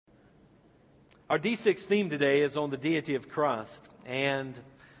Our D6 theme today is on the deity of Christ. And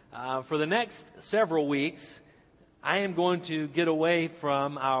for the next several weeks, I am going to get away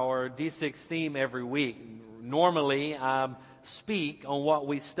from our D6 theme every week. Normally, I speak on what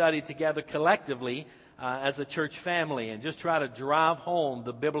we study together collectively as a church family and just try to drive home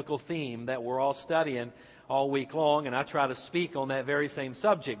the biblical theme that we're all studying all week long. And I try to speak on that very same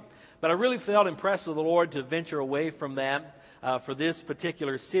subject. But I really felt impressed with the Lord to venture away from that for this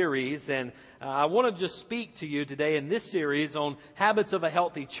particular series. And I want to just speak to you today in this series on habits of a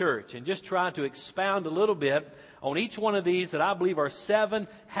healthy church and just try to expound a little bit on each one of these that I believe are 7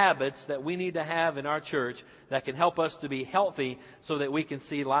 habits that we need to have in our church that can help us to be healthy so that we can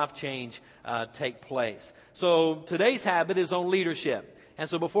see life change take place. So today's habit is on leadership. And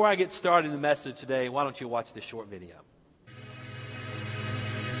so before I get started in the message today, why don't you watch this short video?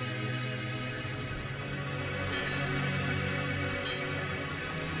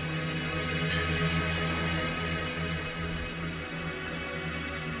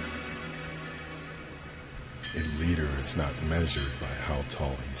 A leader is not measured by how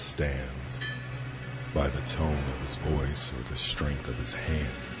tall he stands, by the tone of his voice or the strength of his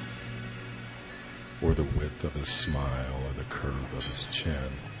hands, or the width of his smile or the curve of his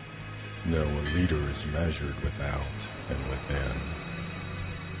chin. No, a leader is measured without and within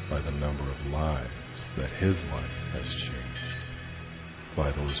by the number of lives that his life has changed,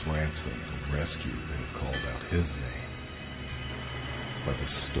 by those ransomed and rescued who have called out his name, by the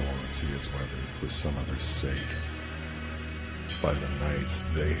storms he has weathered for some other's sake, by the nights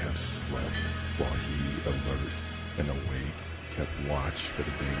they have slept while he, alert and awake, kept watch for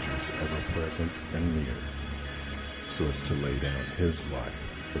the dangers ever present and near, so as to lay down his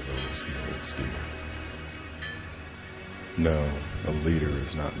life for those he holds dear. No, a leader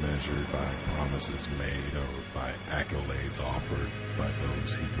is not measured by promises made or by accolades offered by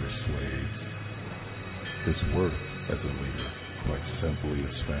those he persuades. His worth as a leader quite simply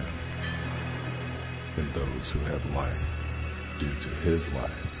is found in those who have life due to his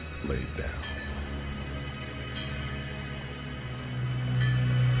life laid down.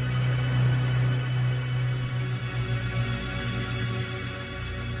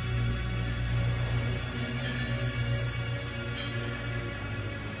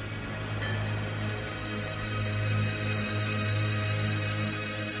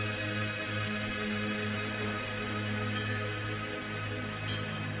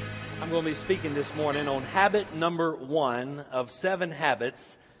 I'm going to be speaking this morning on habit number 1 of 7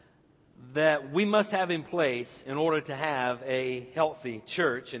 habits that we must have in place in order to have a healthy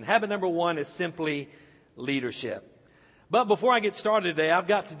church. And habit number 1 is simply leadership. But before I get started today, I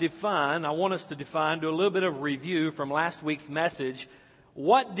want us to define, do a little bit of review from last week's message.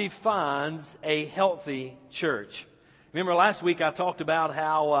 What defines a healthy church? Remember last week I talked about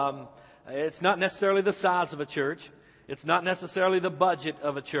how it's not necessarily the size of a church. It's not necessarily the budget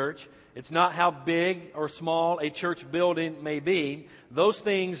of a church. It's not how big or small a church building may be. Those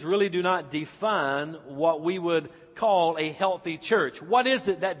things really do not define what we would call a healthy church. What is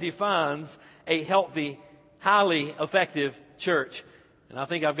it that defines a healthy, highly effective church? And I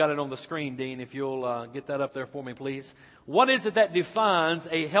think I've got it on the screen, Dean, if you'll get that up there for me, please. What is it that defines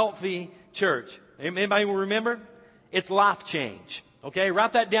a healthy church? Anybody remember? It's life change. Okay,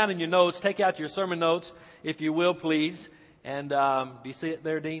 write that down in your notes. Take out your sermon notes, if you will, please. And do you see it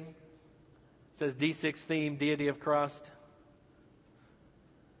there, Dean? It says D6 theme, deity of Christ.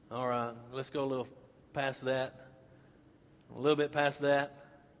 All right, let's go a little past that. A little bit past that.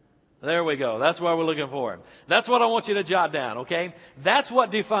 There we go. That's what we're looking for. That's what I want you to jot down, okay? That's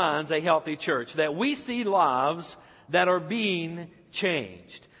what defines a healthy church, that we see lives that are being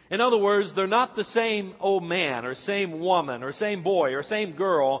changed. In other words, they're not the same old man or same woman or same boy or same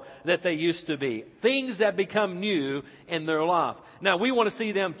girl that they used to be. Things that become new in their life. Now, we want to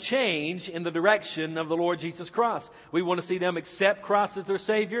see them change in the direction of the Lord Jesus Christ. We want to see them accept Christ as their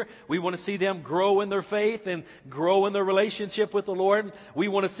Savior. We want to see them grow in their faith and grow in their relationship with the Lord. We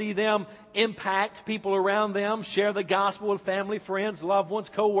want to see them impact people around them, share the gospel with family, friends, loved ones,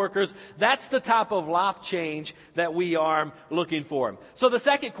 co-workers. That's the type of life change that we are looking for. So the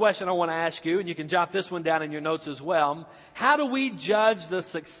second question I want to ask you, and you can jot this one down in your notes as well, how do we judge the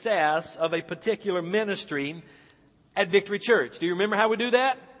success of a particular ministry at Victory Church? Do you remember how we do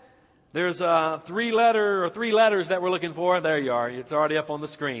that? There's three letters that we're looking for. There you are. It's already up on the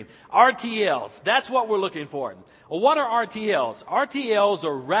screen. RTLs. That's what we're looking for. Well, what are RTLs? RTLs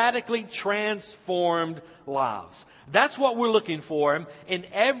are radically transformed lives. That's what we're looking for in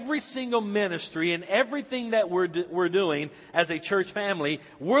every single ministry and everything that we're doing as a church family.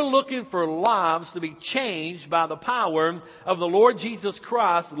 We're looking for lives to be changed by the power of the Lord Jesus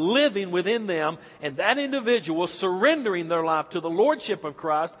Christ living within them, and that individual surrendering their life to the Lordship of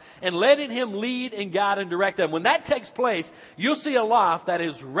Christ and letting Him lead and guide and direct them. When that takes place, you'll see a life that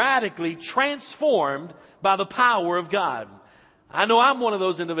is radically transformed by the power of God. I know I'm one of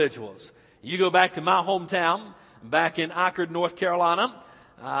those individuals. You go back to my hometown, back in Oxford, North Carolina,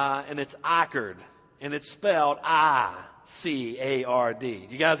 and it's Oxford, and it's spelled I-C-A-R-D.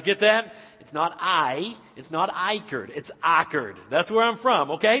 You guys get that? It's not it's not Eichard, it's Oxford. That's where I'm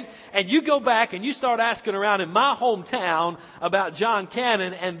from, okay? And you go back and you start asking around in my hometown about Jon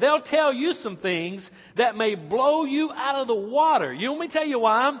Cannon, and they'll tell you some things that may blow you out of the water. You want me to tell you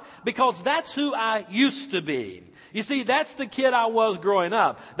why? Because that's who I used to be. You see, that's the kid I was growing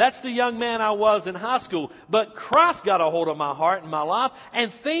up. That's the young man I was in high school. But Christ got a hold of my heart and my life,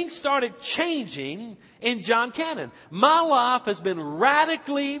 and things started changing in Jon Cannon. My life has been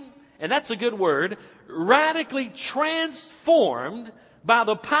radically, and that's a good word, radically transformed by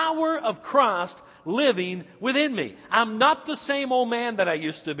the power of Christ living within me. I'm not the same old man that I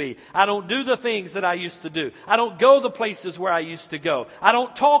used to be. I don't do the things that I used to do. I don't go the places where I used to go. I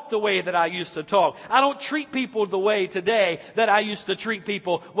don't talk the way that I used to talk. I don't treat people the way today that I used to treat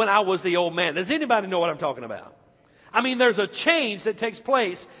people when I was the old man. Does anybody know what I'm talking about? I mean, there's a change that takes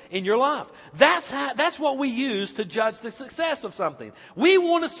place in your life. That's what we use to judge the success of something. We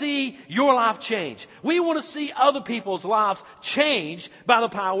want to see your life change. We want to see other people's lives change by the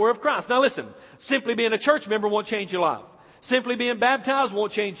power of Christ. Now listen, simply being a church member won't change your life. Simply being baptized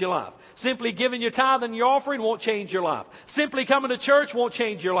won't change your life. Simply giving your tithe and your offering won't change your life. Simply coming to church won't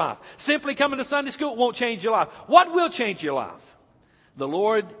change your life. Simply coming to Sunday school won't change your life. What will change your life? The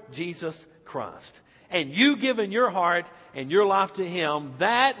Lord Jesus Christ. And you giving your heart and your life to Him,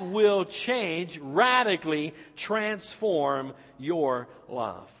 that will change, radically transform your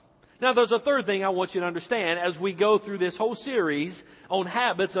life. Now, there's a third thing I want you to understand as we go through this whole series on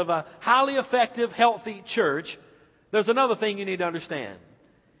habits of a highly effective, healthy church. There's another thing you need to understand.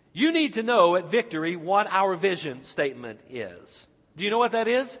 You need to know at Victory what our vision statement is. Do you know what that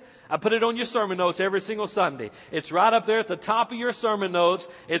is? I put it on your sermon notes every single Sunday. It's right up there at the top of your sermon notes.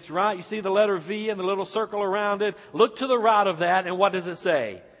 It's right. You see the letter V and the little circle around it. Look to the right of that, and what does it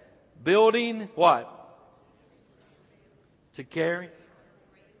say? Building what? To carry.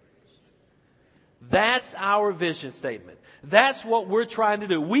 That's our vision statement. That's what we're trying to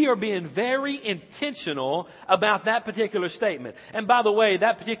do. We are being very intentional about that particular statement. And by the way,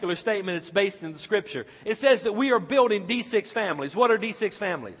 that particular statement, it's based in the Scripture. It says that we are building D6 families. What are D6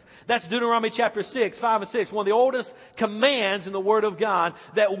 families? That's Deuteronomy chapter 6, 5 and 6. One of the oldest commands in the Word of God,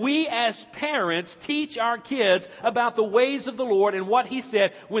 that we as parents teach our kids about the ways of the Lord and what He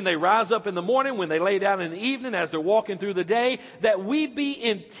said when they rise up in the morning, when they lay down in the evening, as they're walking through the day, that we be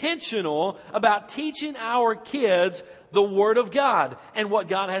intentional about teaching our kids the Word of God and what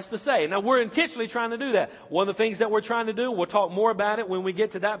God has to say. Now, we're intentionally trying to do that. One of the things that we're trying to do, we'll talk more about it when we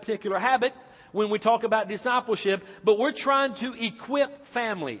get to that particular habit, when we talk about discipleship, but we're trying to equip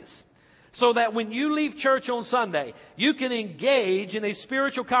families so that when you leave church on Sunday, you can engage in a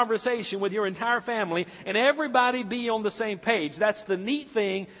spiritual conversation with your entire family and everybody be on the same page. That's the neat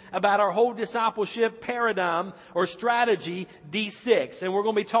thing about our whole discipleship paradigm or strategy, D6. And we're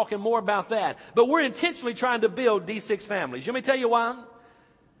going to be talking more about that. But we're intentionally trying to build D6 families. Let me tell you why.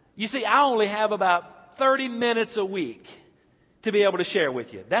 You see, I only have about 30 minutes a week to be able to share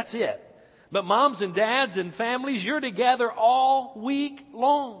with you. That's it. But moms and dads and families, you're together all week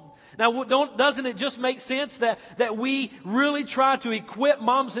long. Now, doesn't it just make sense that we really try to equip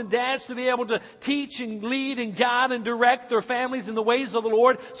moms and dads to be able to teach and lead and guide and direct their families in the ways of the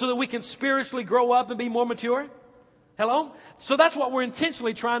Lord so that we can spiritually grow up and be more mature? Hello? So that's what we're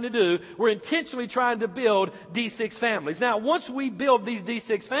intentionally trying to do. We're intentionally trying to build D6 families. Now, once we build these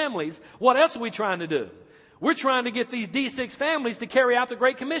D6 families, what else are we trying to do? We're trying to get these D6 families to carry out the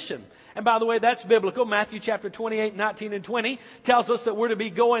Great Commission. And by the way, that's biblical. Matthew chapter 28, 19 and 20 tells us that we're to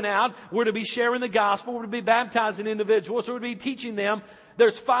be going out, we're to be sharing the gospel, we're to be baptizing individuals, we're to be teaching them.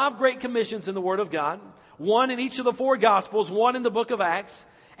 There's 5 Great Commissions in the Word of God. 1 in each of the 4 Gospels, 1 in the book of Acts.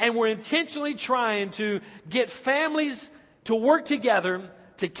 And we're intentionally trying to get families to work together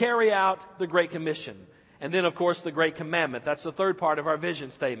to carry out the Great Commission. And then, of course, the Great Commandment. That's the third part of our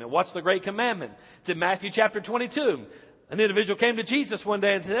vision statement. What's the Great Commandment? It's in Matthew chapter 22. An individual came to Jesus one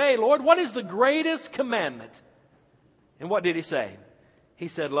day and said, "Hey, Lord, what is the greatest commandment?" And what did he say? He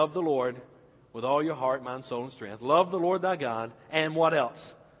said, "Love the Lord with all your heart, mind, soul, and strength. Love the Lord thy God." And what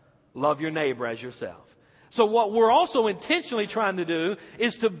else? "Love your neighbor as yourself." So what we're also intentionally trying to do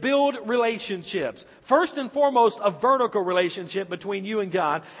is to build relationships. First and foremost, a vertical relationship between you and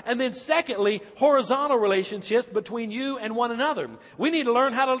God. And then secondly, horizontal relationships between you and one another. We need to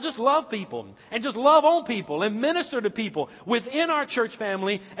learn how to just love people and just love on people and minister to people within our church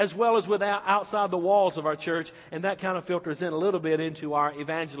family as well as outside the walls of our church. And that kind of filters in a little bit into our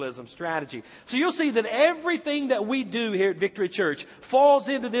evangelism strategy. So you'll see that everything that we do here at Victory Church falls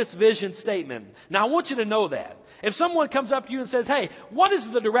into this vision statement. Now I want you to know that. If someone comes up to you and says, "Hey, what is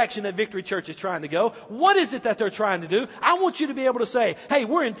the direction that Victory Church is trying to go? What is it that they're trying to do?" I want you to be able to say, "Hey,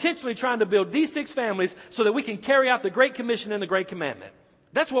 we're intentionally trying to build these 6 families so that we can carry out the Great Commission and the Great Commandment."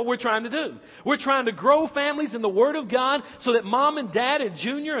 That's what we're trying to do. We're trying to grow families in the Word of God so that mom and dad and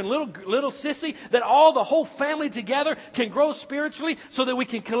junior and little sissy, that the whole family together can grow spiritually so that we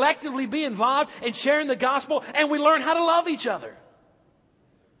can collectively be involved in sharing the gospel and we learn how to love each other.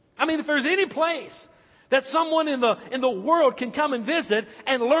 I mean, if there's any place that someone in the world can come and visit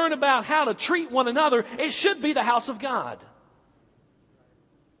and learn about how to treat one another, it should be the house of God.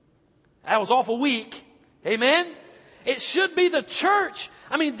 That was awful weak. Amen? It should be the church.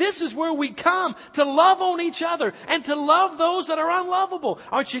 I mean, this is where we come to love on each other and to love those that are unlovable.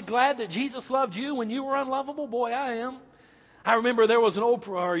 Aren't you glad that Jesus loved you when you were unlovable? Boy, I am. I remember there was an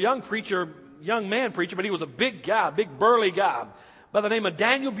young man preacher, but he was a big guy, big burly guy, by the name of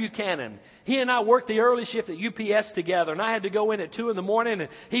Daniel Buchanan. He and I worked the early shift at UPS together, and I had to go in at 2 a.m, and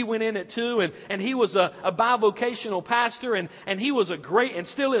he went in at 2, and he was a bivocational pastor, and he was a great, and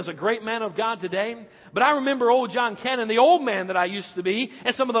still is a great man of God today. But I remember old Jon Cannon, the old man that I used to be,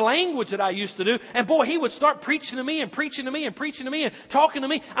 and some of the language that I used to do, and boy, he would start preaching to me and preaching to me and preaching to me and talking to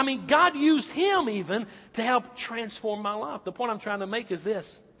me. I mean, God used him even to help transform my life. The point I'm trying to make is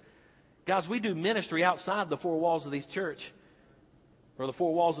this. Guys, we do ministry outside the 4 walls of this church. Or the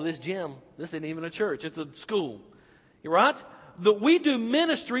 4 walls of this gym. This isn't even a church. It's a school. You're right? That we do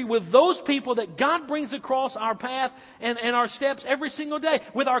ministry with those people that God brings across our path and our steps every single day.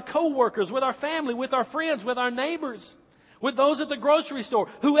 With our co-workers, with our family, with our friends, with our neighbors, with those at the grocery store.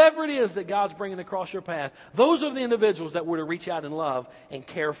 Whoever it is that God's bringing across your path. Those are the individuals that we're to reach out and love and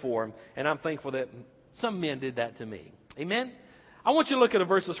care for. And I'm thankful that some men did that to me. Amen? I want you to look at a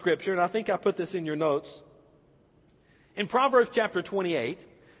verse of Scripture, and I think I put this in your notes. In Proverbs chapter 28,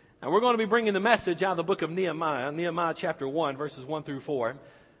 and we're going to be bringing the message out of the book of Nehemiah chapter 1, verses 1 through 4.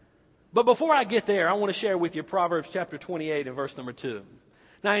 But before I get there, I want to share with you Proverbs chapter 28 and verse number 2.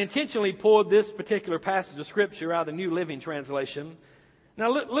 Now, I intentionally pulled this particular passage of Scripture out of the New Living Translation. Now,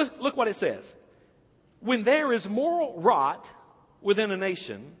 look what it says. When there is moral rot within a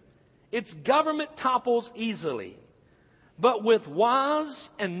nation, its government topples easily. But with wise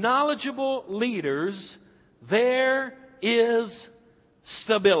and knowledgeable leaders, there is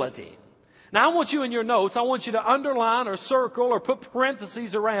stability. Now I want you in your notes, I want you to underline or circle or put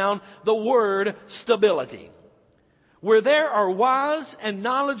parentheses around the word stability. Where there are wise and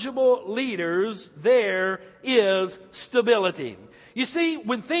knowledgeable leaders, there is stability. You see,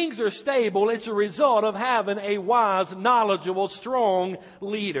 when things are stable, it's a result of having a wise, knowledgeable, strong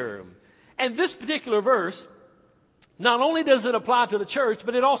leader. And this particular verse, not only does it apply to the church,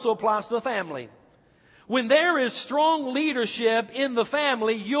 but it also applies to the family. When there is strong leadership in the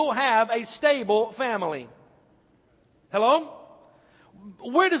family, you'll have a stable family. Hello?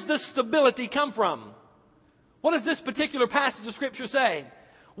 Where does this stability come from? What does this particular passage of Scripture say?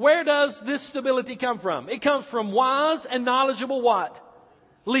 Where does this stability come from? It comes from wise and knowledgeable what?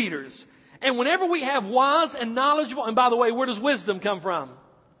 Leaders. And whenever we have wise and knowledgeable, and by the way, where does wisdom come from?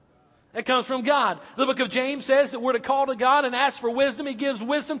 It comes from God. The book of James says that we're to call to God and ask for wisdom. He gives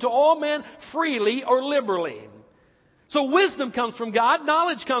wisdom to all men freely or liberally. So wisdom comes from God.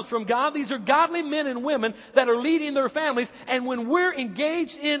 Knowledge comes from God. These are godly men and women that are leading their families. And when we're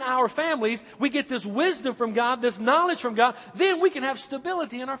engaged in our families, we get this wisdom from God, this knowledge from God. Then we can have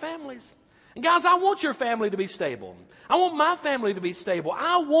stability in our families. And guys, I want your family to be stable. I want my family to be stable.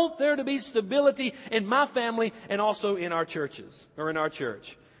 I want there to be stability in my family and also in our churches or in our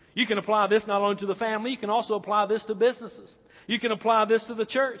church. You can apply this not only to the family, you can also apply this to businesses. You can apply this to the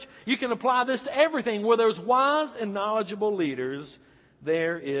church. You can apply this to everything. Where there's wise and knowledgeable leaders,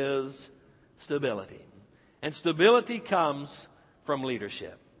 there is stability. And stability comes from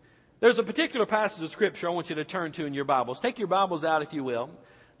leadership. There's a particular passage of Scripture I want you to turn to in your Bibles. Take your Bibles out, if you will.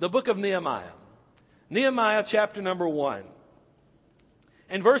 The book of Nehemiah. Nehemiah chapter number 1.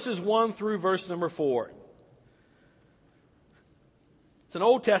 And verses 1 through verse number 4. It's an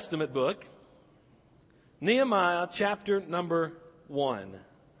Old Testament book. Nehemiah chapter number 1.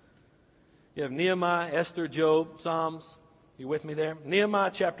 You have Nehemiah, Esther, Job, Psalms. You with me there?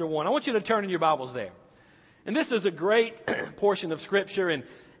 Nehemiah chapter 1. I want you to turn in your Bibles there. And this is a great portion of Scripture. And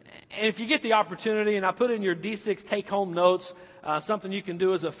if you get the opportunity, and I put in your D6 take-home notes, something you can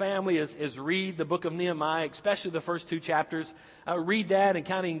do as a family is read the book of Nehemiah, especially the first 2 chapters. Read that and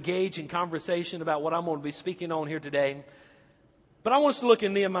kind of engage in conversation about what I'm going to be speaking on here today. But I want us to look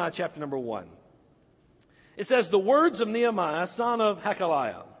in Nehemiah chapter number 1. It says, the words of Nehemiah, son of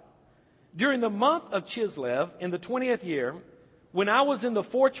Hakaliah. During the month of Chislev, in the 20th year, when I was in the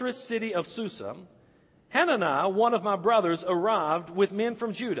fortress city of Susa, Hananiah, one of my brothers, arrived with men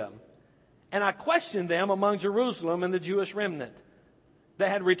from Judah, and I questioned them among Jerusalem and the Jewish remnant that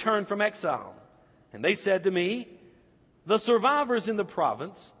had returned from exile. And they said to me, the survivors in the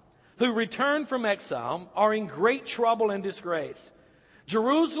province who returned from exile are in great trouble and disgrace.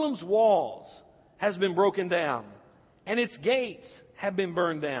 Jerusalem's walls has been broken down, and its gates have been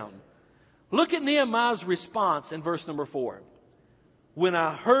burned down. Look at Nehemiah's response in verse number 4. When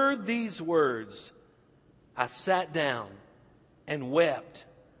I heard these words, I sat down and wept.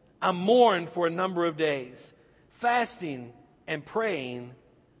 I mourned for a number of days, fasting and praying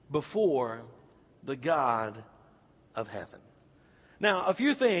before the God of heaven. Now, a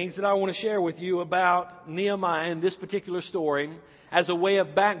few things that I want to share with you about Nehemiah in this particular story as a way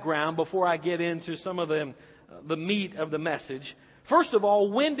of background before I get into some of the meat of the message. First of all,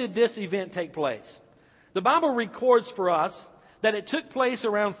 when did this event take place? The Bible records for us that it took place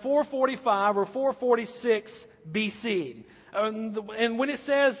around 445 or 446 BC. And when it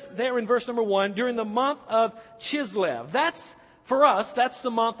says there in verse number 1, during the month of Chislev, that's, for us, that's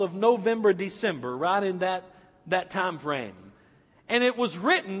the month of November, December, right in that time frame. And it was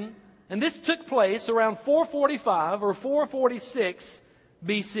written, and this took place around 445 or 446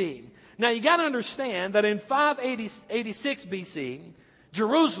 BC. Now you got to understand that in 586 BC,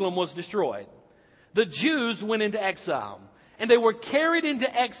 Jerusalem was destroyed. The Jews went into exile, and they were carried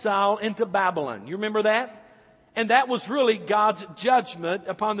into exile into Babylon. You remember that? And that was really God's judgment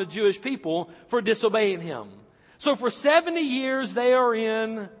upon the Jewish people for disobeying Him. So for 70 years they are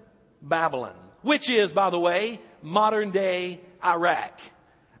in Babylon, which is, by the way, modern day Iraq.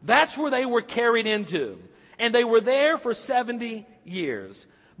 That's where they were carried into. And they were there for 70 years.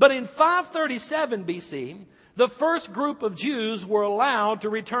 But in 537 BC, the first group of Jews were allowed to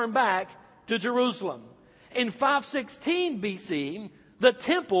return back to Jerusalem. In 516 BC, the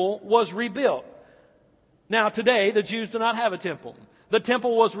temple was rebuilt. Now today, the Jews do not have a temple. The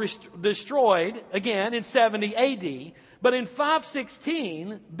temple was destroyed again in 70 AD. But in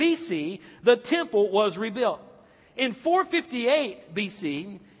 516 BC, the temple was rebuilt. In 458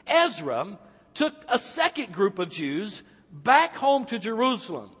 BC, Ezra took a second group of Jews back home to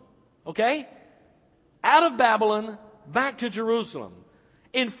Jerusalem. Okay? Out of Babylon, back to Jerusalem.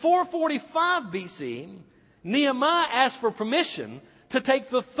 In 445 BC, Nehemiah asked for permission to take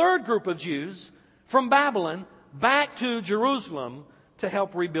the third group of Jews from Babylon back to Jerusalem to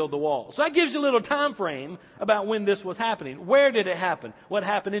help rebuild the wall. So that gives you a little time frame about when this was happening. Where did it happen? What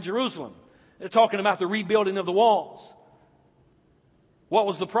happened in Jerusalem? They're talking about the rebuilding of the walls. What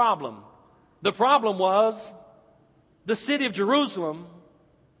was the problem? The problem was the city of Jerusalem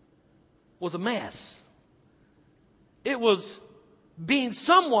was a mess. It was being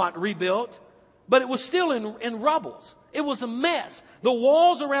somewhat rebuilt, but it was still in rubble. It was a mess. The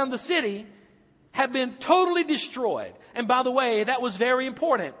walls around the city had been totally destroyed. And by the way, that was very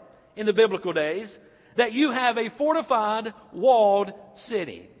important in the biblical days, that you have a fortified, walled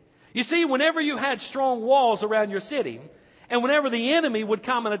city. You see, whenever you had strong walls around your city, and whenever the enemy would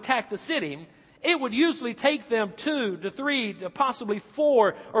come and attack the city, it would usually take them 2 to 3 to possibly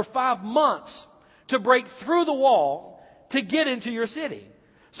 4 or 5 months to break through the wall to get into your city.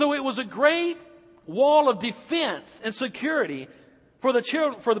 So it was a great wall of defense and security for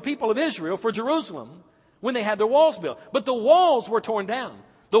the people of Israel, for Jerusalem, when they had their walls built. But the walls were torn down.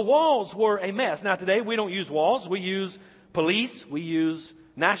 The walls were a mess. Now today we don't use walls. We use police. We use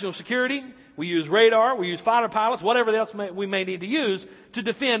national security. We use radar. We use fighter pilots, whatever else we may need to use to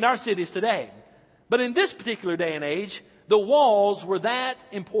defend our cities today. But in this particular day and age, the walls were that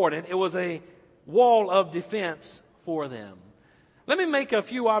important. It was a wall of defense for them. Let me make a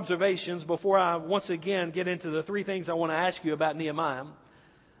few observations before I once again get into the 3 things I want to ask you about Nehemiah.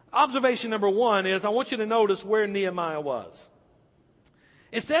 Observation number 1 is I want you to notice where Nehemiah was.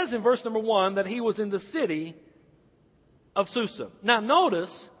 It says in verse number 1 that he was in the city of Susa. Now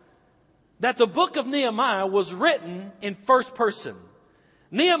notice that the book of Nehemiah was written in first person.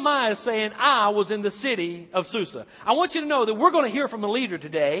 Nehemiah is saying, I was in the city of Susa. I want you to know that we're going to hear from a leader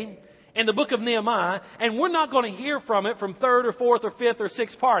today in the book of Nehemiah, and we're not going to hear from it from third or fourth or fifth or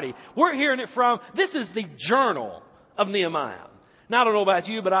sixth party. We're hearing it from, this is the journal of Nehemiah. Now, I don't know about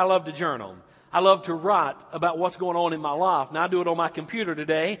you, but I love to journal. I love to write about what's going on in my life. Now, I do it on my computer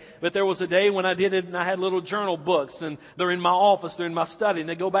today, but there was a day when I did it and I had little journal books, and they're in my office, they're in my study, and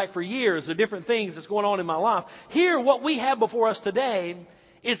they go back for years of different things that's going on in my life. Here, what we have before us today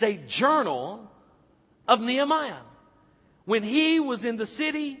is a journal of Nehemiah when he was in the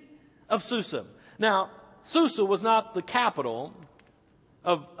city of Susa. Now, Susa was not the capital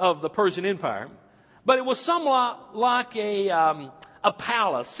of the Persian Empire, but it was somewhat like a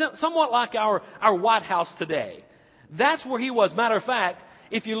palace, somewhat like our White House today. That's where he was. Matter of fact,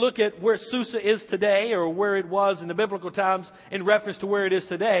 if you look at where Susa is today, or where it was in the biblical times in reference to where it is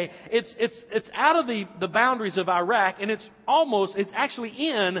today, it's out of the boundaries of Iraq, and it's actually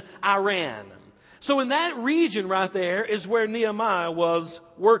in Iran. So in that region right there is where Nehemiah was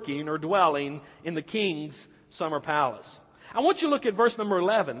working or dwelling in the king's summer palace. I want you to look at verse number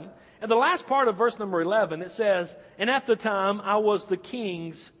 11. And the last part of verse number 11, it says, and at the time I was the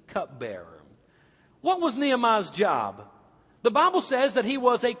king's cupbearer. What was Nehemiah's job? The Bible says that he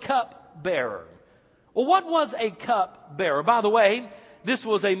was a cupbearer. Well, what was a cupbearer? By the way, this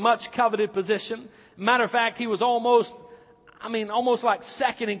was a much coveted position. Matter of fact, he was almost like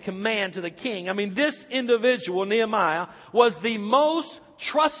second in command to the king. This individual, Nehemiah, was the most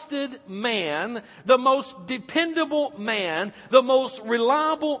trusted man, the most dependable man, the most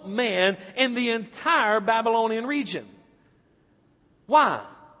reliable man in the entire Babylonian region. Why?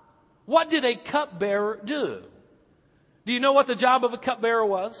 What did a cupbearer do? Do you know what the job of a cupbearer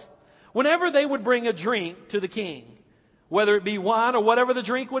was? Whenever they would bring a drink to the king, whether it be wine or whatever the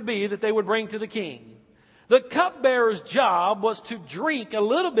drink would be that they would bring to the king, the cupbearer's job was to drink a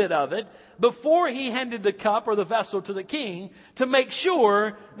little bit of it before he handed the cup or the vessel to the king to make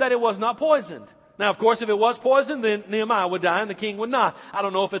sure that it was not poisoned. Now, of course, if it was poisoned, then Nehemiah would die and the king would not. I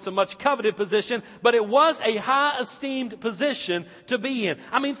don't know if it's a much coveted position, but it was a high esteemed position to be in.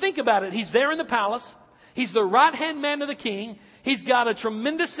 Think about it. He's there in the palace. He's the right-hand man of the king. He's got a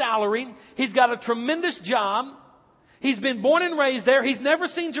tremendous salary. He's got a tremendous job. He's been born and raised there. He's never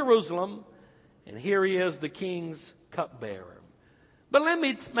seen Jerusalem. And here he is, the king's cupbearer. But let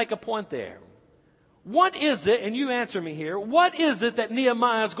me make a point there. What is it, and you answer me here, what is it that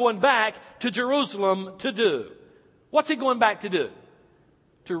Nehemiah is going back to Jerusalem to do? What's he going back to do?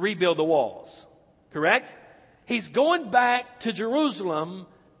 To rebuild the walls. Correct? He's going back to Jerusalem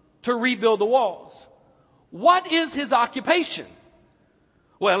to rebuild the walls. What is his occupation?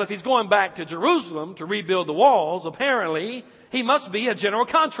 Well, if he's going back to Jerusalem to rebuild the walls, apparently he must be a general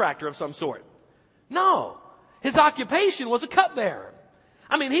contractor of some sort. No, his occupation was a cupbearer.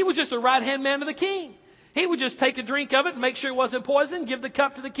 He was just a right-hand man of the king. He would just take a drink of it and make sure it wasn't poisoned, give the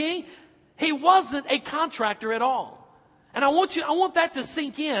cup to the king. He wasn't a contractor at all. And I want that to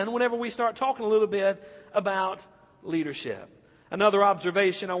sink in whenever we start talking a little bit about leadership. Another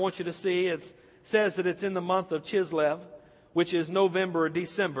observation I want you to see, it says that it's in the month of Chislev, which is November or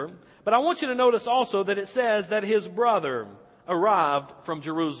December. But I want you to notice also that it says that his brother arrived from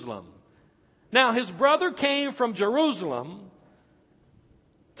Jerusalem. Now, his brother came from Jerusalem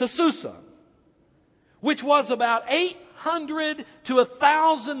to Susa, which was about 800 to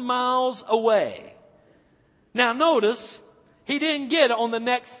 1,000 miles away. Now, notice, he didn't get on the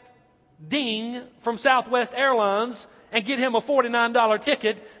next ding from Southwest Airlines and get him a $49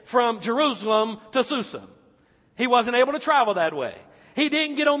 ticket from Jerusalem to Susa. He wasn't able to travel that way. He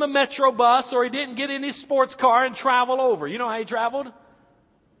didn't get on the metro bus, or he didn't get in his sports car and travel over. You know how he traveled?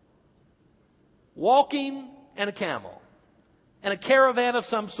 Walking and a camel and a caravan of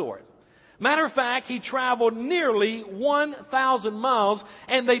some sort. Matter of fact, he traveled nearly 1,000 miles,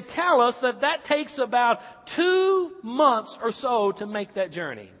 and they tell us that takes about 2 months or so to make that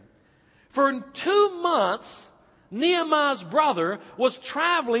journey. For 2 months, Nehemiah's brother was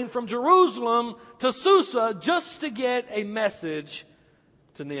traveling from Jerusalem to Susa just to get a message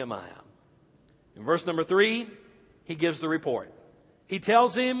to Nehemiah. In verse number 3, he gives the report. He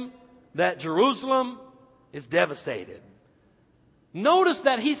tells him that Jerusalem is devastated. Notice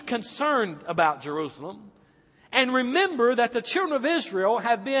that he's concerned about Jerusalem. And remember that the children of Israel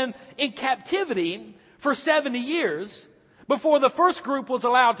have been in captivity for 70 years before the first group was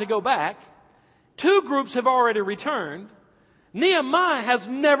allowed to go back. 2 groups have already returned. Nehemiah has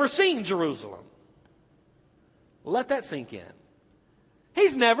never seen Jerusalem. Let that sink in.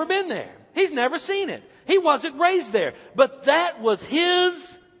 He's never been there. He's never seen it. He wasn't raised there. But that was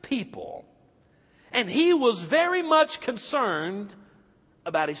his people. And he was very much concerned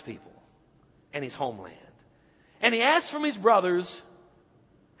about his people and his homeland. And he asked from his brothers,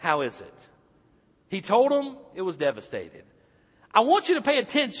 how is it? He told them it was devastated. I want you to pay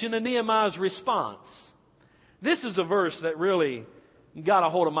attention to Nehemiah's response. This is a verse that really got a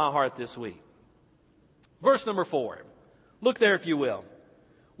hold of my heart this week. Verse number 4. Look there if you will.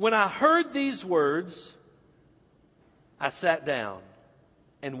 When I heard these words, I sat down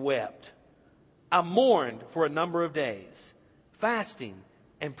and wept. I mourned for a number of days, fasting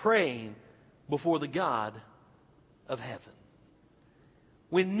and praying before the God of heaven.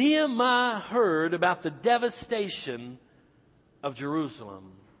 When Nehemiah heard about the devastation of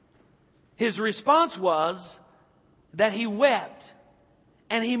Jerusalem, his response was that he wept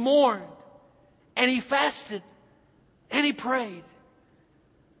and he mourned and he fasted and he prayed.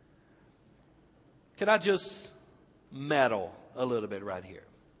 Can I just meddle a little bit right here?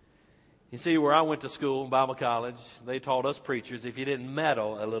 You see, where I went to school, Bible college, they taught us preachers, if you didn't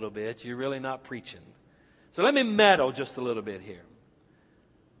meddle a little bit, you're really not preaching. So let me meddle just a little bit here.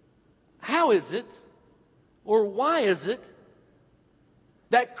 How is it, or why is it,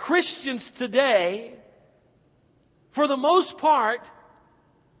 that Christians today, for the most part,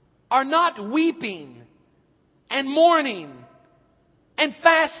 are not weeping and mourning and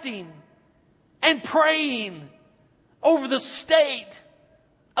fasting and praying over the state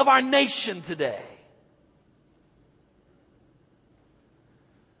of our nation today?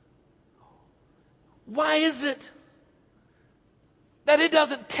 Why is it that it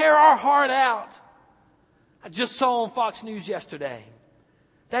doesn't tear our heart out? I just saw on Fox News yesterday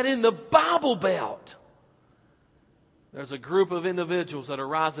that in the Bible Belt, there's a group of individuals that are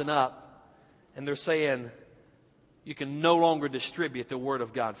rising up and they're saying you can no longer distribute the Word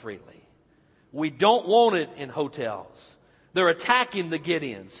of God freely. We don't want it in hotels. They're attacking the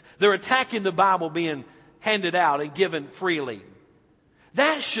Gideons. They're attacking the Bible being handed out and given freely.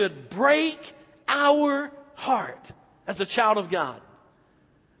 That should break our heart as a child of God.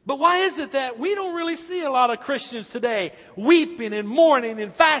 But why is it that we don't really see a lot of Christians today weeping and mourning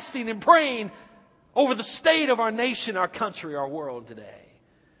and fasting and praying over the state of our nation, our country, our world today?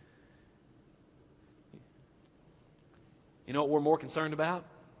 You know what we're more concerned about?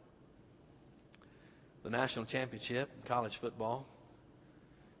 The national championship in college football.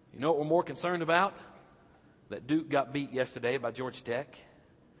 You know what we're more concerned about? That Duke got beat yesterday by Georgia Tech.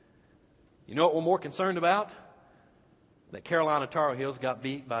 You know what we're more concerned about? That Carolina Tar Heels got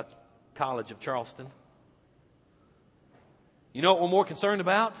beat by College of Charleston. You know what we're more concerned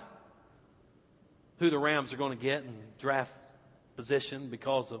about? Who the Rams are going to get in draft position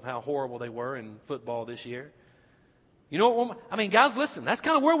because of how horrible they were in football this year. You know what? Guys, listen, that's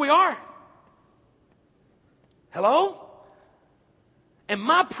kind of where we are. Hello? And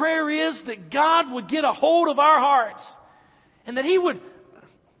my prayer is that God would get a hold of our hearts and that He would.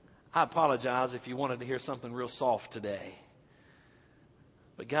 I apologize if you wanted to hear something real soft today.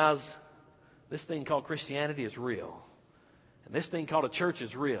 But guys, this thing called Christianity is real. And this thing called a church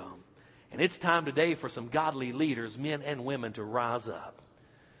is real. And it's time today for some godly leaders, men and women, to rise up.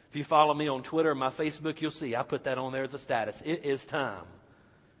 If you follow me on Twitter and my Facebook, you'll see I put that on there as a status. It is time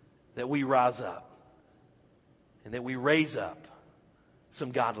that we rise up and that we raise up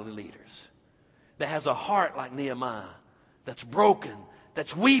some godly leaders that has a heart like Nehemiah, that's broken,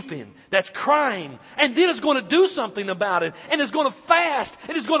 that's weeping, that's crying, and then is going to do something about it, and is going to fast,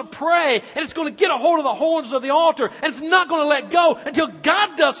 and is going to pray, and it's going to get a hold of the horns of the altar, and it's not going to let go until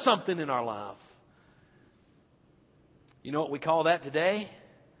God does something in our life. You know what we call that today?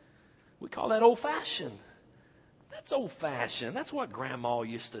 We call that old-fashioned. That's old-fashioned. That's what Grandma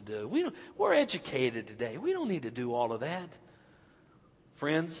used to do. We're educated today. We don't need to do all of that.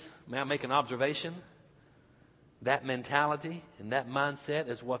 Friends, may I make an observation? That mentality and that mindset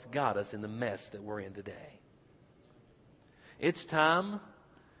is what's got us in the mess that we're in today. It's time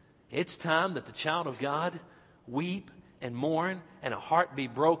that the child of God weep and mourn and a heart be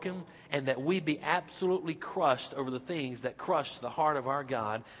broken, and that we be absolutely crushed over the things that crush the heart of our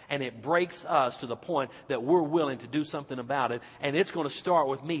God, and it breaks us to the point that we're willing to do something about it. And it's going to start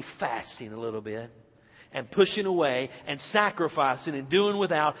with me fasting a little bit and pushing away and sacrificing and doing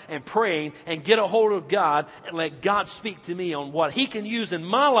without and praying and get a hold of God and let God speak to me on what He can use in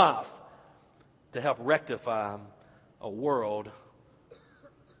my life to help rectify a world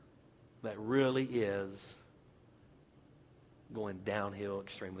that really is going downhill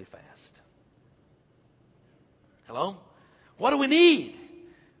extremely fast. Hello? What do we need?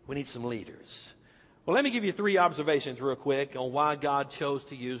 We need some leaders. Well, let me give you 3 observations real quick on why God chose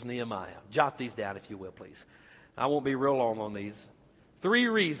to use Nehemiah. Jot these down if you will, please. I won't be real long on these. 3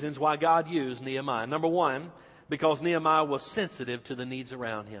 reasons why God used Nehemiah. Number 1, Because Nehemiah was sensitive to the needs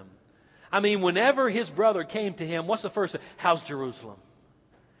around him. I mean, whenever his brother came to him, what's the first thing? How's Jerusalem?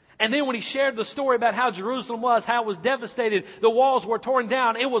 And then when he shared the story about how Jerusalem was, how it was devastated, the walls were torn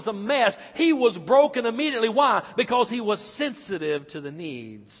down, it was a mess. He was broken immediately. Why? Because he was sensitive to the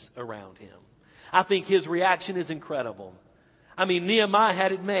needs around him. I think his reaction is incredible. I mean, Nehemiah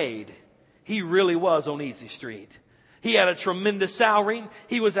had it made. He really was on easy street. He had a tremendous salary.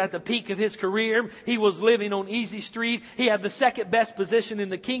 He was at the peak of his career. He was living on easy street. He had the second best position in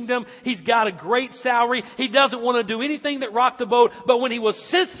the kingdom. He's got a great salary. He doesn't want to do anything that rocked the boat. But when he was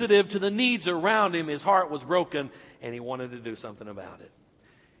sensitive to the needs around him, his heart was broken and he wanted to do something about it.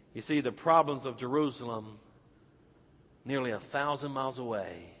 You see, the problems of Jerusalem, nearly 1,000 miles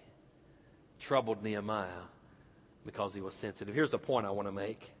away, troubled Nehemiah because he was sensitive. Here's the point I want to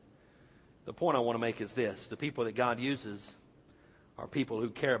make. The point I want to make is this. The people that God uses are people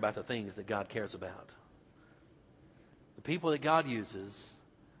who care about the things that God cares about. The people that God uses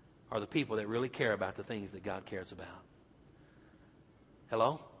are the people that really care about the things that God cares about.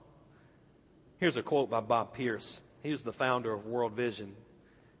 Hello? Here's a quote by Bob Pierce. He was the founder of World Vision.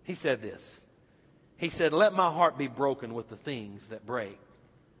 He said this. He said, "Let my heart be broken with the things that break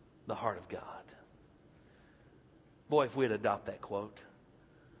the heart of God." Boy, if we'd adopt that quote.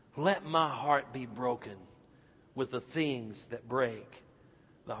 Let my heart be broken with the things that break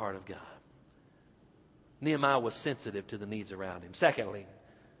the heart of God. Nehemiah was sensitive to the needs around him. Secondly,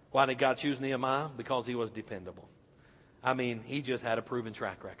 why did God choose Nehemiah? Because he was dependable. I mean, he just had a proven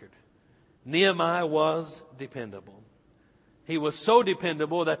track record. Nehemiah was dependable. He was so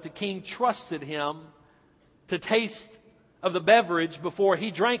dependable that the king trusted him to taste of the beverage before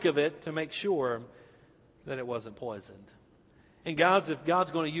he drank of it to make sure that it wasn't poisoned. And guys, if God's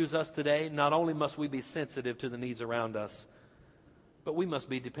going to use us today, not only must we be sensitive to the needs around us, but we must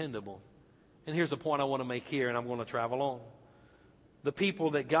be dependable. And here's the point I want to make here, and I'm going to travel on. The people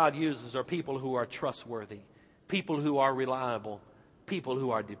that God uses are people who are trustworthy, people who are reliable, people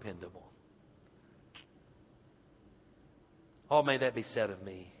who are dependable. Oh, may that be said of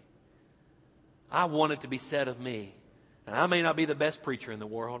me. I want it to be said of me. And I may not be the best preacher in the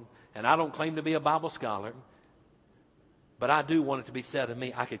world, and I don't claim to be a Bible scholar, but I do want it to be said of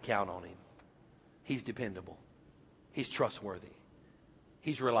me, I could count on him. He's dependable. He's trustworthy.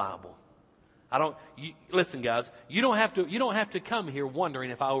 He's reliable. Listen, guys, you don't have to come here wondering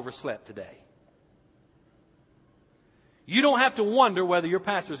if I overslept today. You don't have to wonder whether your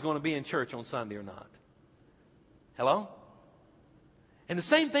pastor is going to be in church on Sunday or not. Hello? And the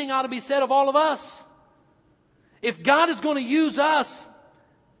same thing ought to be said of all of us. If God is going to use us,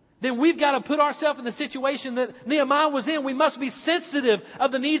 then we've got to put ourselves in the situation that Nehemiah was in. We must be sensitive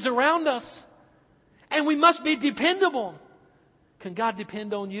of the needs around us. And we must be dependable. Can God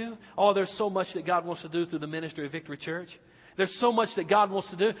depend on you? Oh, there's so much that God wants to do through the ministry of Victory Church. There's so much that God wants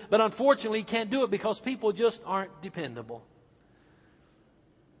to do. But unfortunately, He can't do it because people just aren't dependable.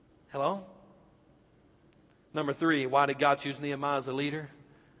 Hello? Number 3, why did God choose Nehemiah as a leader?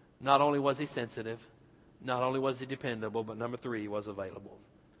 Not only was he sensitive, not only was he dependable, but number 3, he was available.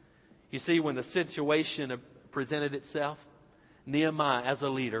 You see, when the situation presented itself, Nehemiah, as a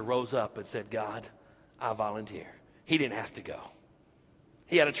leader, rose up and said, God, I volunteer. He didn't have to go.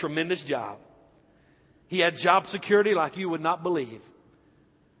 He had a tremendous job. He had job security like you would not believe.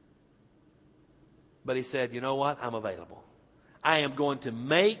 But he said, you know what? I'm available. I am going to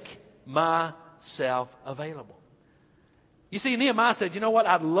make myself available. You see, Nehemiah said, you know what?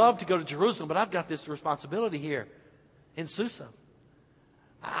 I'd love to go to Jerusalem, but I've got this responsibility here in Susa.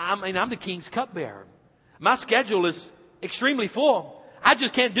 I'm the king's cupbearer. My schedule is extremely full. I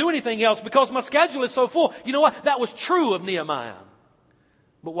just can't do anything else because my schedule is so full. You know what? That was true of Nehemiah.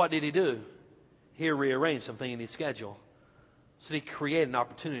 But what did he do? He rearranged something in his schedule. So he created an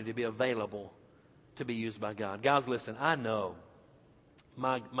opportunity to be available to be used by God. Guys, listen, I know.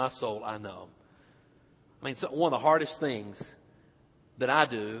 My soul, I know. I mean, one of the hardest things that I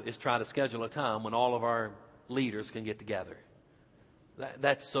do is try to schedule a time when all of our leaders can get together.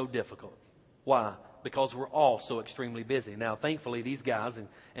 That's so difficult. Why? Because we're all so extremely busy. Now, thankfully, these guys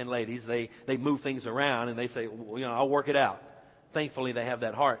and ladies, they move things around and they say, well, I'll work it out. Thankfully, they have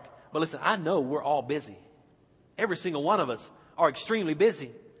that heart. But listen, I know we're all busy. Every single one of us are extremely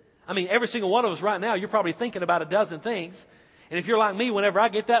busy. I mean, every single one of us right now, you're probably thinking about a dozen things. And if you're like me, whenever I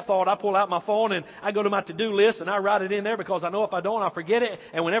get that thought, I pull out my phone and I go to my to-do list and I write it in there because I know if I don't, I'll forget it.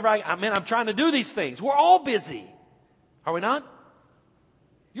 And whenever I'm trying to do these things. We're all busy. Are we not?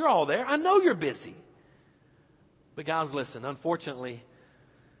 You're all there. I know you're busy. But guys, listen, unfortunately,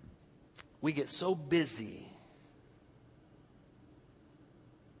 we get so busy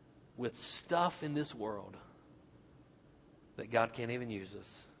with stuff in this world that God can't even use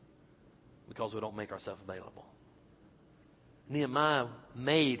us because we don't make ourselves available. Nehemiah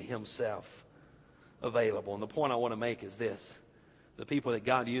made himself available. And the point I want to make is this. The people that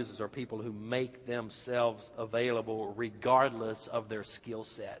God uses are people who make themselves available regardless of their skill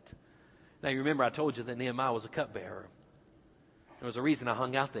set. Now, you remember I told you that Nehemiah was a cupbearer. There was a reason I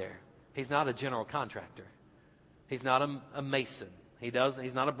hung out there. He's not a general contractor. He's not a mason. He's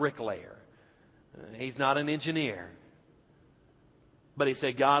not a bricklayer. He's not an engineer. But he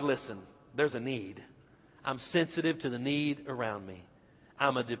said, God, listen, there's a need. I'm sensitive to the need around me.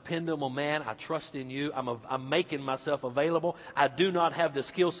 I'm a dependable man. I trust in you. I'm making myself available. I do not have the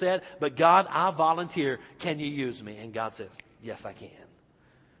skill set, but God, I volunteer. Can you use me? And God says, yes, I can.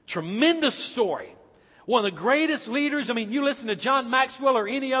 Tremendous story. One of the greatest leaders. I mean, you listen to John Maxwell or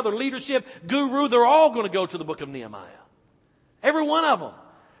any other leadership guru, they're all going to go to the book of Nehemiah. Every one of them.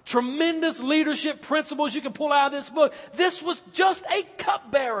 Tremendous leadership principles you can pull out of this book. This was just a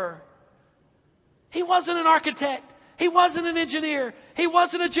cupbearer. He wasn't an architect. He wasn't an engineer. He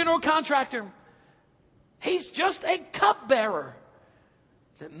wasn't a general contractor. He's just a cupbearer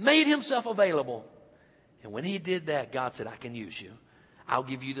that made himself available. And when he did that, God said, I can use you. I'll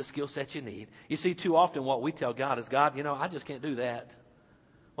give you the skill set you need. You see, too often what we tell God is, God, I just can't do that.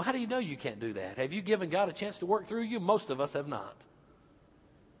 Well, how do you know you can't do that? Have you given God a chance to work through you? Most of us have not.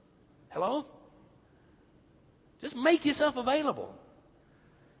 Hello? Just make yourself available.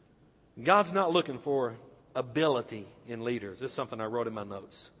 God's not looking for ability in leaders. This is something I wrote in my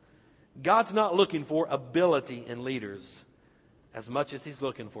notes. God's not looking for ability in leaders as much as He's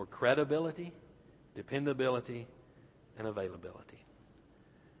looking for credibility, dependability, and availability.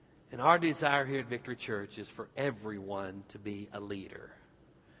 And our desire here at Victory Church is for everyone to be a leader.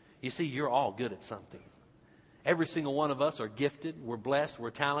 You see, you're all good at something. Every single one of us are gifted. We're blessed.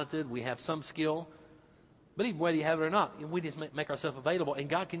 We're talented. We have some skill. But even whether you have it or not, we just make ourselves available, and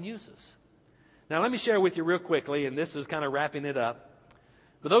God can use us. Now, let me share with you real quickly, and this is kind of wrapping it up.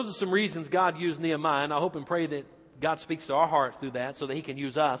 But those are some reasons God used Nehemiah, and I hope and pray that God speaks to our heart through that so that He can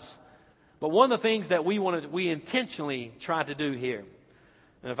use us. But one of the things that we intentionally try to do here,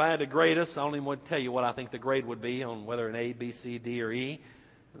 and if I had to grade us, I only want to tell you what I think the grade would be on whether an A, B, C, D, or E.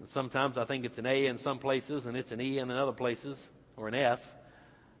 And sometimes I think it's an A in some places and it's an E in other places, or an F.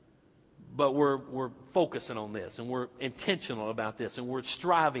 But we're focusing on this, and we're intentional about this, and we're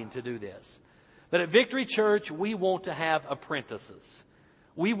striving to do this. But at Victory Church, we want to have apprentices.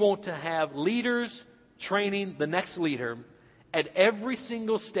 We want to have leaders training the next leader at every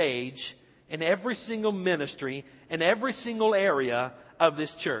single stage, in every single ministry, in every single area of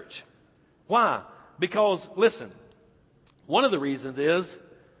this church. Why? Because, listen, one of the reasons is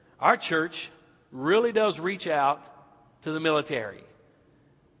our church really does reach out to the military.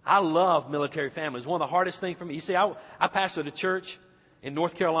 I love military families. One of the hardest things for me, you see, I pastored a church in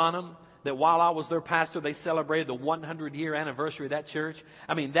North Carolina that while I was their pastor, they celebrated the 100-year anniversary of that church.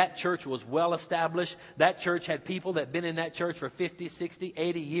 I mean, that church was well established. That church had people that had been in that church for 50, 60,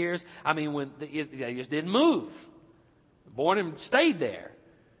 80 years. I mean, when they just didn't move. Born and stayed there.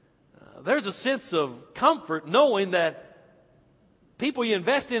 There's a sense of comfort knowing that people you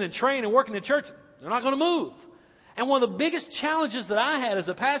invest in and train and work in the church, they're not going to move. And one of the biggest challenges that I had as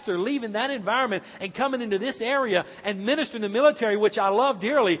a pastor, leaving that environment and coming into this area and ministering in the military, which I love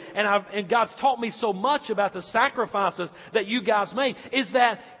dearly, and God's taught me so much about the sacrifices that you guys make, is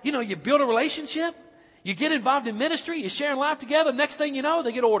that, you build a relationship, you get involved in ministry, you're sharing life together, next thing you know,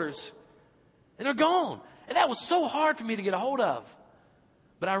 they get orders. And they're gone. And that was so hard for me to get a hold of.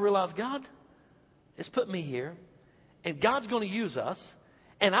 But I realized God has put me here, and God's going to use us.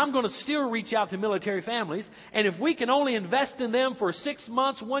 And I'm going to still reach out to military families. And if we can only invest in them for 6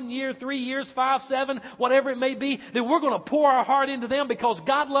 months, 1 year, 3 years, 5, 7, whatever it may be, then we're going to pour our heart into them because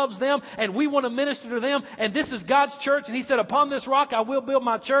God loves them and we want to minister to them. And this is God's church. And He said, upon this rock I will build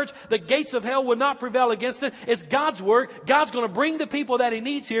my church. The gates of hell will not prevail against it. It's God's work. God's going to bring the people that He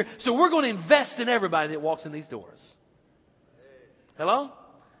needs here. So we're going to invest in everybody that walks in these doors. Hello?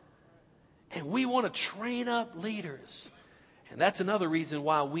 And we want to train up leaders. And that's another reason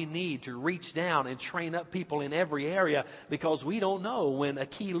why we need to reach down and train up people in every area, because we don't know when a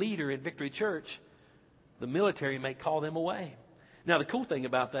key leader in Victory Church, the military may call them away. Now, the cool thing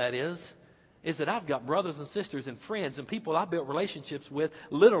about that is that I've got brothers and sisters and friends and people I built relationships with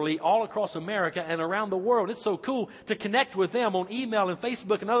literally all across America and around the world. It's so cool to connect with them on email and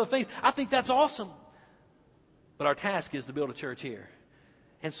Facebook and other things. I think that's awesome. But our task is to build a church here.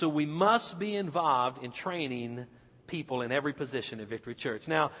 And so we must be involved in training people in every position at Victory Church.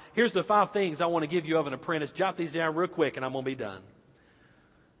 Now, here's the 5 things I want to give you of an apprentice. Jot these down real quick and I'm going to be done.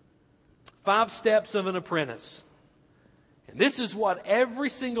 5 steps of an apprentice. And this is what every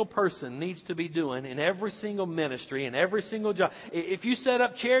single person needs to be doing in every single ministry, in every single job. If you set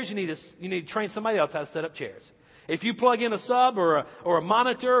up chairs, you need to train somebody else how to set up chairs. If you plug in a sub or a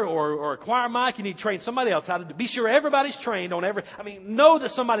monitor or a choir mic, you need to train somebody else how to do. Be sure everybody's trained on know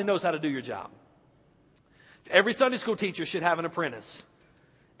that somebody knows how to do your job. Every Sunday school teacher should have an apprentice.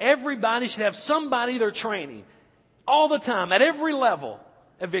 Everybody should have somebody they're training all the time at every level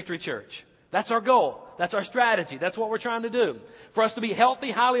at Victory Church. That's our goal. That's our strategy. That's what we're trying to do. For us to be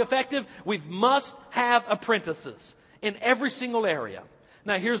healthy, highly effective, we must have apprentices in every single area.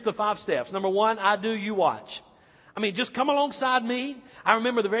 Now, here's the 5 steps. Number 1, I do, you watch. Just come alongside me. I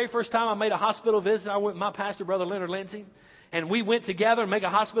remember the very first time I made a hospital visit. I went with my pastor, Brother Leonard Lindsay. And we went together and make a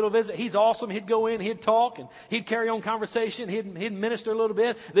hospital visit. He's awesome. He'd go in, he'd talk, and he'd carry on conversation. He'd minister a little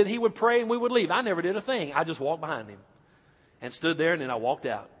bit. Then he would pray and we would leave. I never did a thing. I just walked behind him and stood there, and then I walked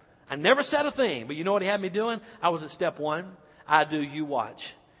out. I never said a thing. But you know what he had me doing? I was at step 1. I do, you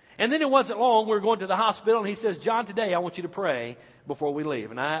watch. And then it wasn't long. We were going to the hospital, and he says, John, today I want you to pray before we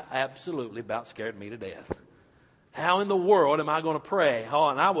leave. And I absolutely about scared me to death. How in the world am I going to pray? Oh,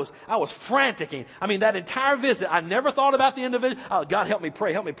 and I was frantic. That entire visit, I never thought about the individual. Oh, God, help me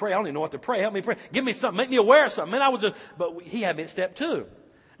pray. I don't even know what to pray. Help me pray. Give me something. Make me aware of something. But he had me at step 2.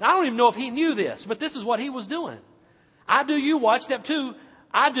 Now, I don't even know if he knew this, but this is what he was doing. I do, you watch. Step 2,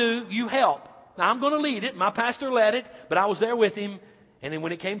 I do, you help. Now, I'm going to lead it. My pastor led it, but I was there with him. And then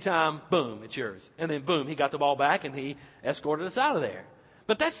when it came time, boom, it's yours. And then boom, he got the ball back and he escorted us out of there.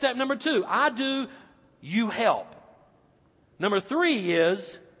 But that's step number 2. I do, you help. Number 3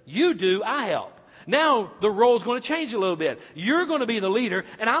 is, you do, I help. Now the role's going to change a little bit. You're going to be the leader,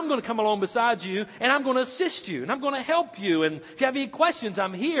 and I'm going to come along beside you, and I'm going to assist you, and I'm going to help you. And if you have any questions,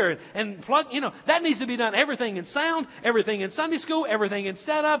 I'm here. And that needs to be done. Everything in sound, everything in Sunday school, everything in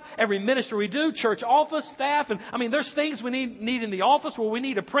setup, every ministry we do, church office, staff. And there's things we need in the office where we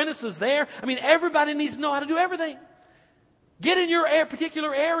need apprentices there. Everybody needs to know how to do everything. Get in your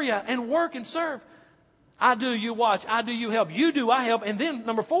particular area and work and serve. I do, you watch. I do, you help. You do, I help. And then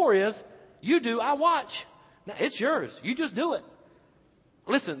number 4 is, you do, I watch. Now, it's yours. You just do it.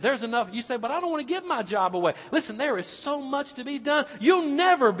 Listen, there's enough. You say, but I don't want to give my job away. Listen, there is so much to be done. You'll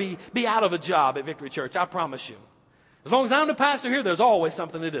never be out of a job at Victory Church. I promise you. As long as I'm the pastor here, there's always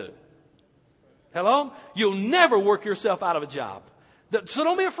something to do. Hello? You'll never work yourself out of a job. So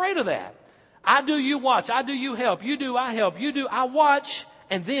don't be afraid of that. I do, you watch. I do, you help. You do, I help. You do, I watch.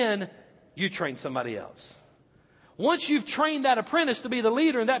 And then you train somebody else. Once you've trained that apprentice to be the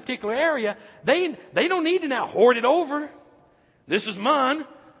leader in that particular area, they don't need to now hoard it over. This is mine,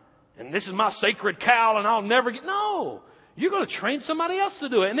 and this is my sacred cow, and I'll never get... No. You're going to train somebody else to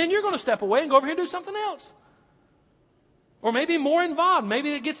do it, and then you're going to step away and go over here and do something else. Or maybe more involved.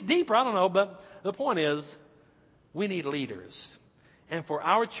 Maybe it gets deeper. I don't know. But the point is, we need leaders. And for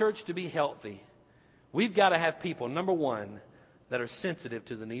our church to be healthy, we've got to have people, number 1, that are sensitive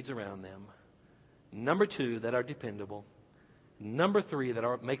to the needs around them. Number 2, that are dependable. Number 3,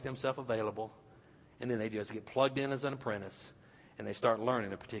 that make themselves available. And then they just get plugged in as an apprentice, and they start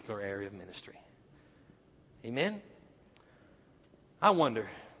learning a particular area of ministry. Amen? I wonder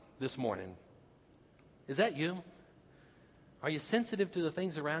this morning, is that you? Are you sensitive to the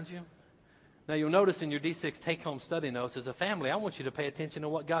things around you? Now, you'll notice in your D6 take-home study notes, as a family, I want you to pay attention to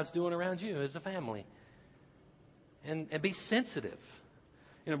what God's doing around you as a family. And be sensitive.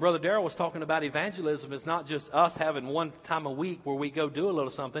 Brother Darrell was talking about evangelism. It's not just us having one time a week where we go do a little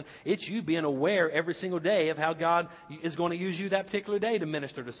something. It's you being aware every single day of how God is going to use you that particular day to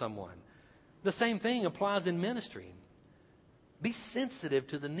minister to someone. The same thing applies in ministry. Be sensitive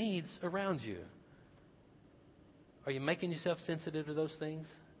to the needs around you. Are you making yourself sensitive to those things?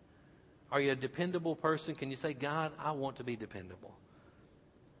 Are you a dependable person? Can you say, God, I want to be dependable?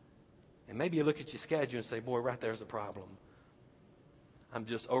 And maybe you look at your schedule and say, boy, right there's a problem. I'm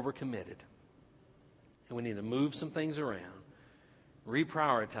just overcommitted. And we need to move some things around,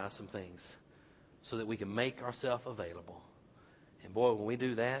 reprioritize some things so that we can make ourselves available. And boy, when we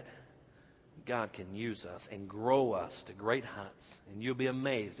do that, God can use us and grow us to great heights. And you'll be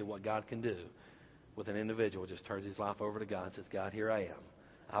amazed at what God can do with an individual who just turns his life over to God and says, God, here I am.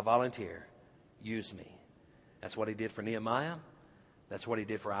 I volunteer. Use me. That's what he did for Nehemiah. That's what he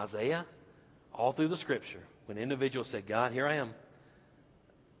did for Isaiah. All through the scripture, when individuals said, God, here I am.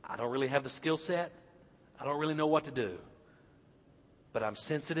 I don't really have the skill set. I don't really know what to do. But I'm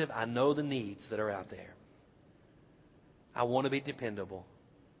sensitive. I know the needs that are out there. I want to be dependable.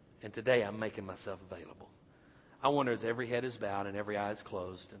 And today I'm making myself available. I wonder as every head is bowed and every eye is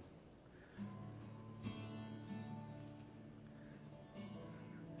closed.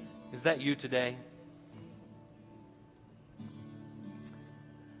 Is that you today?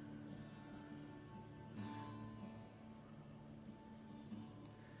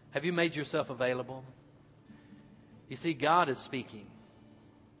 Have you made yourself available? You see, God is speaking.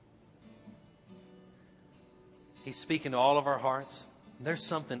 He's speaking to all of our hearts. There's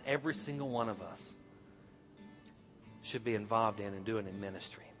something every single one of us should be involved in and doing in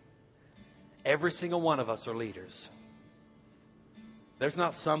ministry. Every single one of us are leaders. There's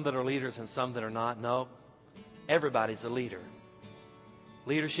not some that are leaders and some that are not. No, everybody's a leader.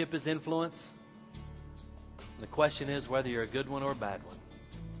 Leadership is influence. And the question is whether you're a good one or a bad one.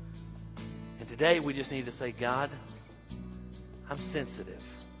 And today we just need to say, God, I'm sensitive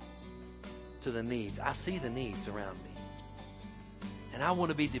to the needs. I see the needs around me. And I want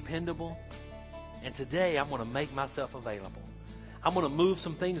to be dependable. And today I'm going to make myself available. I'm going to move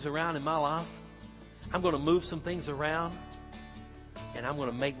some things around in my life. I'm going to move some things around. And I'm going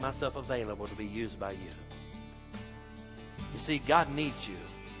to make myself available to be used by you. You see, God needs you.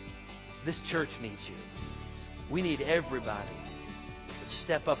 This church needs you. We need everybody to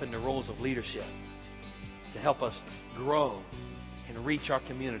step up into roles of leadership to help us grow and reach our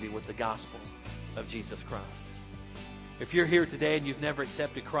community with the gospel of Jesus Christ. If you're here today and you've never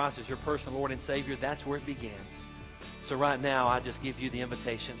accepted Christ as your personal Lord and Savior, that's where it begins. So right now, I just give you the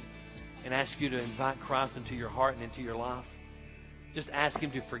invitation and ask you to invite Christ into your heart and into your life. Just ask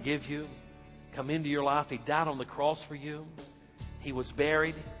Him to forgive you, come into your life. He died on the cross for you. He was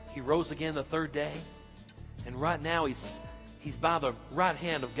buried. He rose again the third day. And right now, He's by the right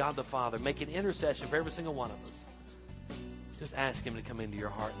hand of God the Father, making intercession for every single one of us. Just ask Him to come into your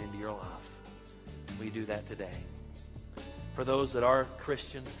heart and into your life. Will you do that today? For those that are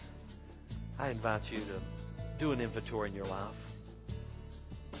Christians, I invite you to do an inventory in your life.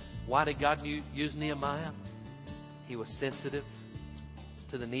 Why did God use Nehemiah? He was sensitive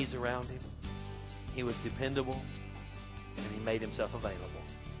to the needs around him. He was dependable, and he made himself available.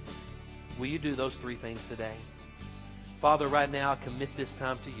 Will you do those three things today? Father, right now I commit this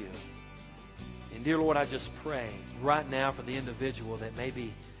time to you. And dear Lord, I just pray right now for the individual that may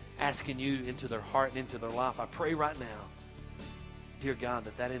be asking you into their heart and into their life. I pray right now, dear God,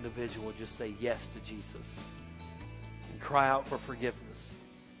 that individual will just say yes to Jesus and cry out for forgiveness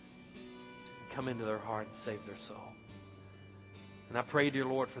and come into their heart and save their soul. And I pray, dear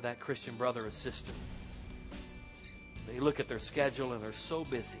Lord, for that Christian brother or sister. They look at their schedule and they're so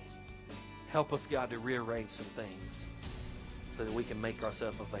busy. Help us, God, to rearrange some things so that we can make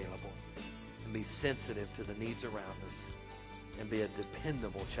ourselves available and be sensitive to the needs around us and be a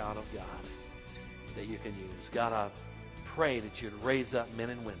dependable child of God that you can use. God, I pray that you'd raise up men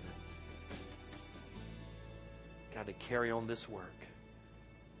and women, God, to carry on this work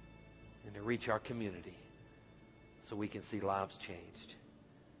and to reach our community so we can see lives changed.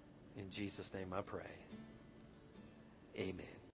 In Jesus' name I pray. Amen.